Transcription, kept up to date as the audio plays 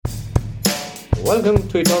Welcome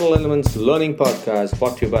to Eternal Elements Learning Podcast,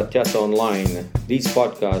 brought to you by Atyasa Online. These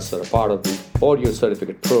podcasts are a part of the audio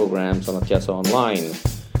certificate programs on Atyasa Online.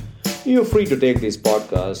 You're free to take these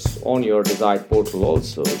podcasts on your desired portal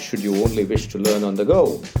also, should you only wish to learn on the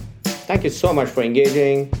go. Thank you so much for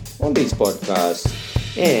engaging on these podcasts,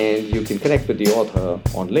 and you can connect with the author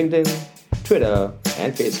on LinkedIn, Twitter,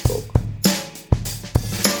 and Facebook.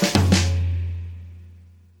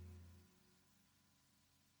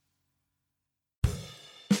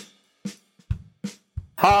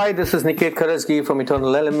 Hi, this is Niket Karasgi from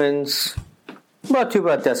Eternal Elements, brought to you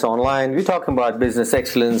by Atyasa Online. We're talking about business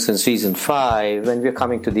excellence in Season 5, and we're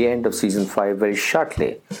coming to the end of Season 5 very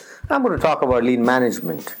shortly. I'm going to talk about lean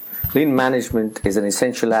management. Lean management is an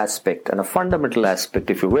essential aspect and a fundamental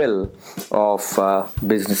aspect, if you will, of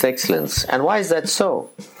business excellence. And why is that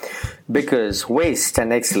so? Because waste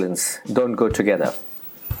and excellence don't go together.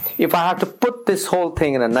 If I have to put this whole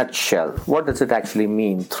thing in a nutshell, what does it actually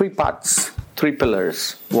mean? 3 parts. 3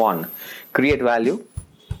 pillars. 1, create value,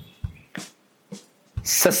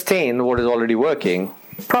 sustain what is already working,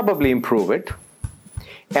 probably improve it,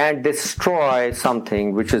 and destroy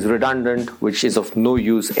something which is redundant, which is of no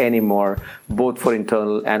use anymore, both for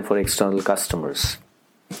internal and for external customers.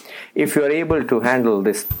 If you are able to handle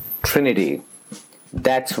this trinity,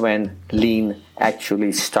 that's when lean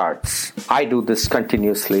actually starts. I do this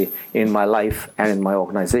continuously in my life and in my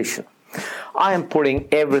organization. I am putting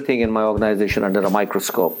everything in my organization under a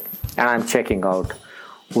microscope, and I'm checking out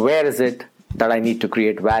where is it that I need to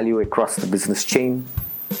create value across the business chain,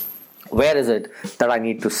 where is it that I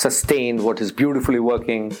need to sustain what is beautifully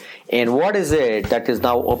working, and what is it that is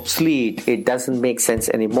now obsolete, it doesn't make sense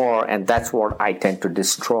anymore, and that's what I tend to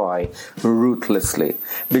destroy ruthlessly,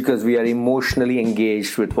 because we are emotionally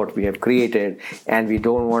engaged with what we have created and we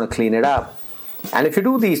don't want to clean it up. And if you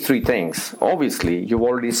do these 3 things, obviously you've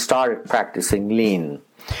already started practicing lean.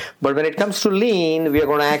 But when it comes to lean, we are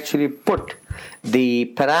going to actually put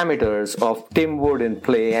the parameters of Tim Wood in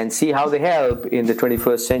play and see how they help in the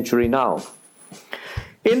 21st century now.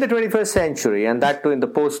 In the 21st century, and that too in the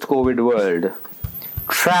post-COVID world,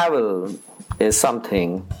 travel is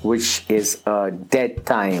something which is a dead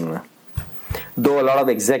time. Though a lot of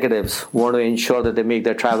executives want to ensure that they make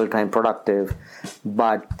their travel time productive,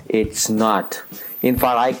 but it's not. In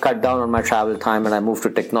fact, I cut down on my travel time and I moved to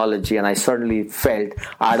technology, and I certainly felt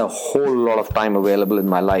I had a whole lot of time available in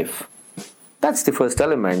my life. That's the first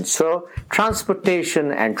element. So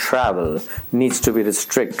transportation and travel needs to be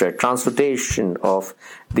restricted. Transportation of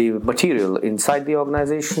the material inside the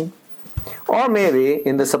organization, or maybe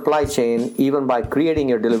in the supply chain, even by creating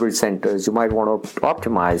your delivery centers, you might want to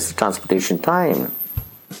optimize transportation time.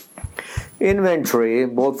 Inventory,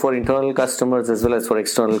 both for internal customers as well as for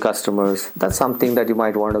external customers, that's something that you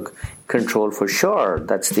might want to control for sure.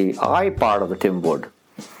 That's the I part of the Tim Wood.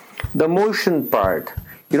 The motion part,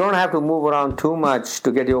 you don't have to move around too much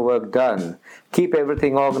to get your work done. Keep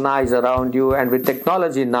everything organized around you, and with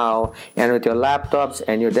technology now, and with your laptops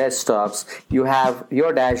and your desktops, you have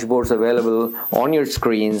your dashboards available on your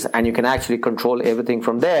screens, and you can actually control everything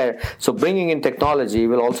from there. So bringing in technology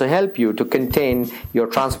will also help you to contain your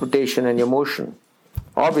transportation and your motion.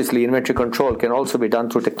 Obviously, inventory control can also be done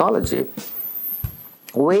through technology.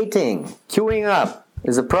 Waiting, queuing up,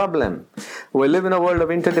 is a problem. We live in a world of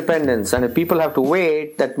interdependence, and if people have to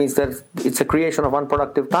wait, that means that it's a creation of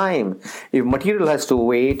unproductive time. If material has to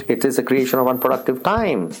wait, it is a creation of unproductive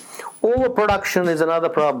time. Overproduction is another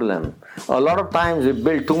problem. A lot of times we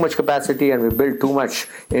build too much capacity and we build too much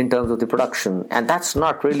in terms of the production, and that's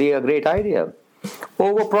not really a great idea.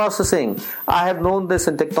 Overprocessing. I have known this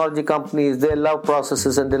in technology companies. They love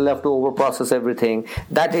processes and they love to overprocess everything.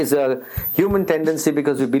 That is a human tendency,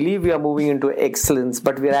 because we believe we are moving into excellence,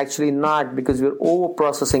 but we are actually not, because we are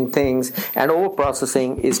overprocessing things, and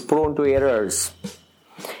overprocessing is prone to errors.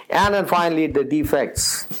 And then finally, the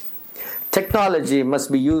defects. Technology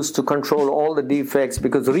must be used to control all the defects,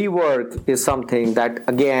 because rework is something that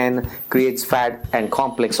again creates fat and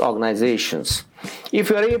complex organizations. If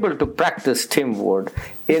you are able to practice Tim Wood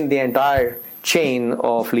in the entire chain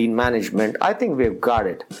of lean management, I think we've got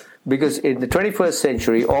it. Because in the 21st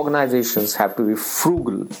century, organizations have to be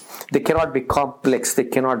frugal. They cannot be complex. They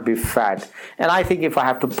cannot be fat. And I think if I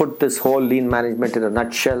have to put this whole lean management in a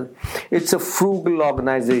nutshell, it's a frugal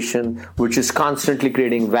organization which is constantly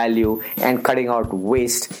creating value and cutting out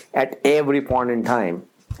waste at every point in time.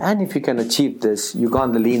 And if you can achieve this, you've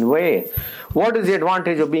gone the lean way. What is the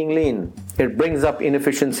advantage of being lean? It brings up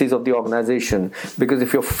inefficiencies of the organization, because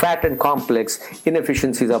if you're fat and complex,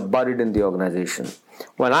 inefficiencies are buried in the organization.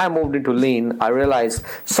 When I moved into lean, I realized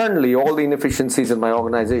suddenly all the inefficiencies in my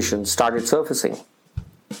organization started surfacing.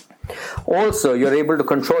 Also, you're able to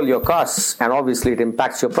control your costs, and obviously it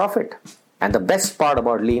impacts your profit. And the best part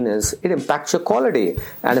about lean is it impacts your quality.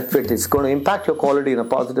 And if it is going to impact your quality in a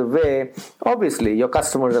positive way, obviously your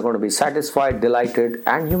customers are going to be satisfied, delighted,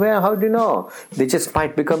 and how do you know? They just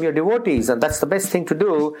might become your devotees. And that's the best thing to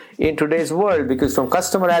do in today's world, because from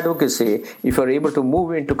customer advocacy, if you're able to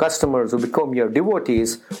move into customers who become your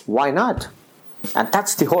devotees, why not? And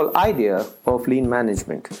that's the whole idea of lean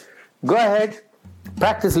management. Go ahead,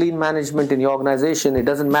 practice lean management in your organization. It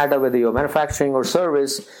doesn't matter whether you're manufacturing or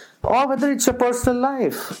service, or whether it's your personal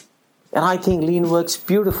life. And I think lean works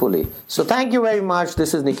beautifully. So thank you very much.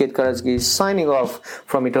 This is Niket Karajagi signing off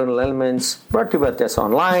from Eternal Elements, brought to you by Tess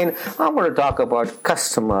Online. I'm going to talk about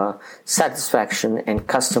customer satisfaction and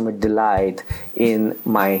customer delight in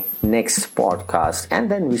my next podcast.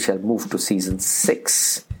 And then we shall move to season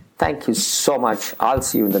 6. Thank you so much. I'll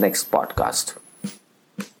see you in the next podcast.